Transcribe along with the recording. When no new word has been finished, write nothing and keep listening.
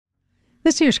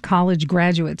This year's college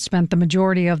graduates spent the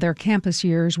majority of their campus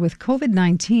years with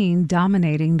COVID-19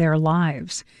 dominating their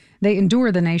lives. They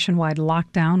endured the nationwide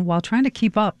lockdown while trying to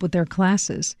keep up with their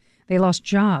classes. They lost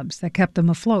jobs that kept them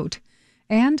afloat,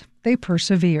 and they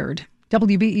persevered.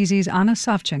 WBEZ's Anna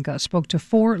Savchenko spoke to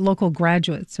 4 local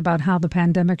graduates about how the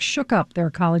pandemic shook up their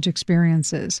college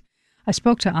experiences. I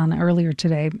spoke to Anna earlier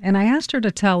today, and I asked her to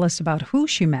tell us about who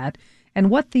she met and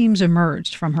what themes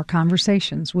emerged from her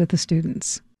conversations with the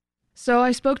students. So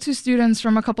I spoke to students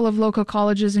from a couple of local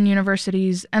colleges and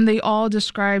universities, and they all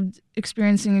described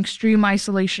experiencing extreme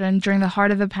isolation during the heart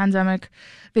of the pandemic.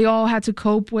 They all had to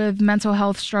cope with mental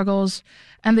health struggles,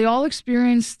 and they all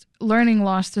experienced learning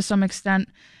loss to some extent.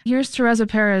 Here's Teresa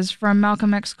Perez from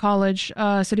Malcolm X College,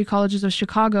 City Colleges of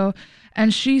Chicago,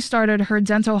 and she started her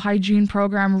dental hygiene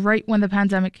program right when the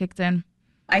pandemic kicked in.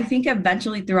 I think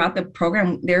eventually throughout the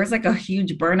program, there was like a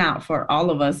huge burnout for all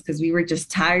of us because we were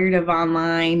just tired of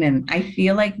online. And I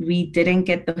feel like we didn't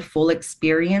get the full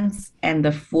experience and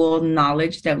the full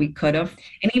knowledge that we could have.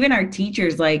 And even our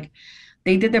teachers, like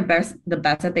they did the best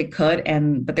that they could.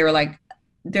 But they're like,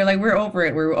 we're over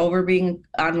it. We're over being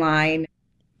online.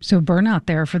 So burnout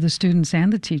there for the students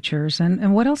and the teachers.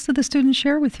 And what else did the students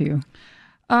share with you?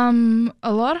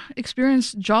 A lot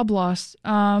experienced job loss,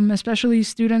 especially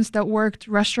students that worked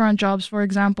restaurant jobs, for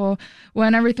example.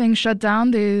 When everything shut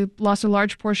down, they lost a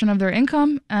large portion of their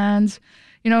income and,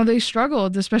 they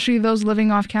struggled, especially those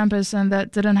living off campus and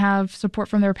that didn't have support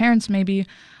from their parents maybe.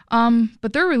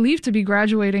 But they're relieved to be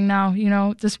graduating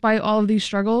now, despite all of these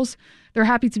struggles. They're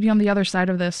happy to be on the other side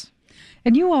of this.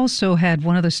 And you also had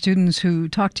one of the students who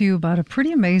talked to you about a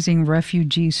pretty amazing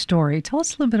refugee story. Tell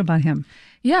us a little bit about him.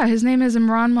 Yeah, his name is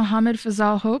Imran Mohammed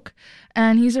Fazal Hook,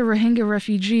 and he's a Rohingya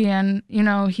refugee. And,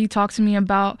 he talked to me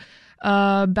about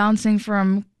bouncing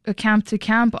from a camp to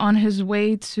camp on his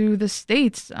way to the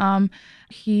States.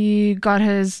 He got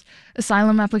his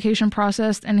asylum application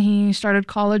processed, and he started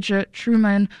college at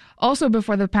Truman also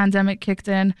before the pandemic kicked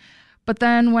in. But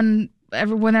then when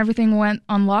everything went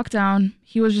on lockdown,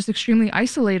 he was just extremely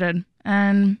isolated.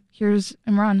 And here's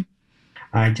Imran.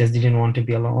 I just didn't want to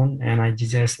be alone, and I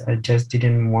just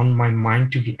didn't want my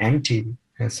mind to be empty.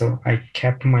 And so I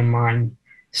kept my mind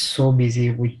so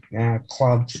busy with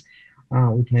clubs,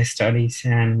 with my studies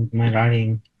and my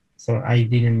writing. So I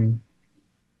didn't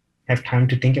have time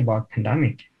to think about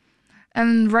pandemic.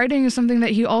 And writing is something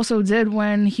that he also did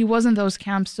when he was in those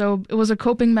camps. So it was a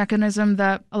coping mechanism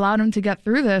that allowed him to get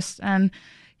through this. And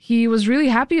he was really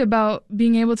happy about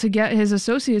being able to get his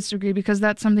associate's degree because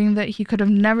that's something that he could have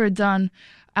never done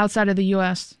outside of the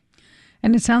U.S.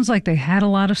 And it sounds like they had a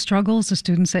lot of struggles, the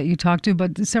students that you talked to,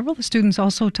 but several of the students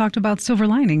also talked about silver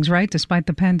linings, right, despite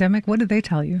the pandemic. What did they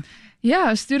tell you? Yeah,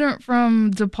 a student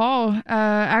from DePaul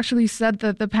actually said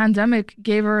that the pandemic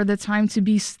gave her the time to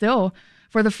be still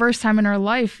for the first time in her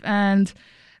life, and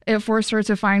it forced her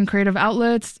to find creative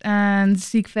outlets and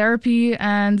seek therapy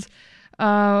and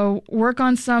work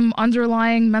on some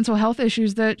underlying mental health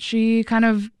issues that she kind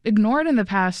of ignored in the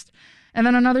past. And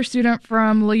then another student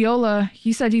from Loyola,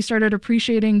 he said he started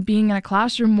appreciating being in a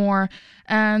classroom more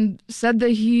and said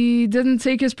that he didn't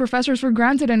take his professors for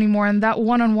granted anymore and that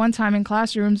one-on-one time in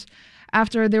classrooms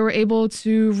after they were able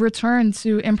to return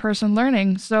to in-person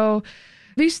learning. So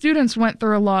these students went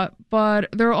through a lot, but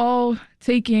they're all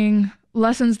taking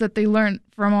lessons that they learned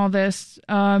from all this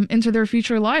into their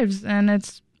future lives, and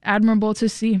it's admirable to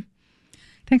see.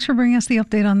 Thanks for bringing us the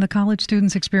update on the college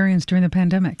students' experience during the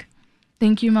pandemic.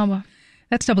 Thank you, Melba.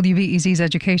 That's WBEZ's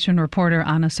education reporter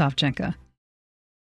Anna Savchenko.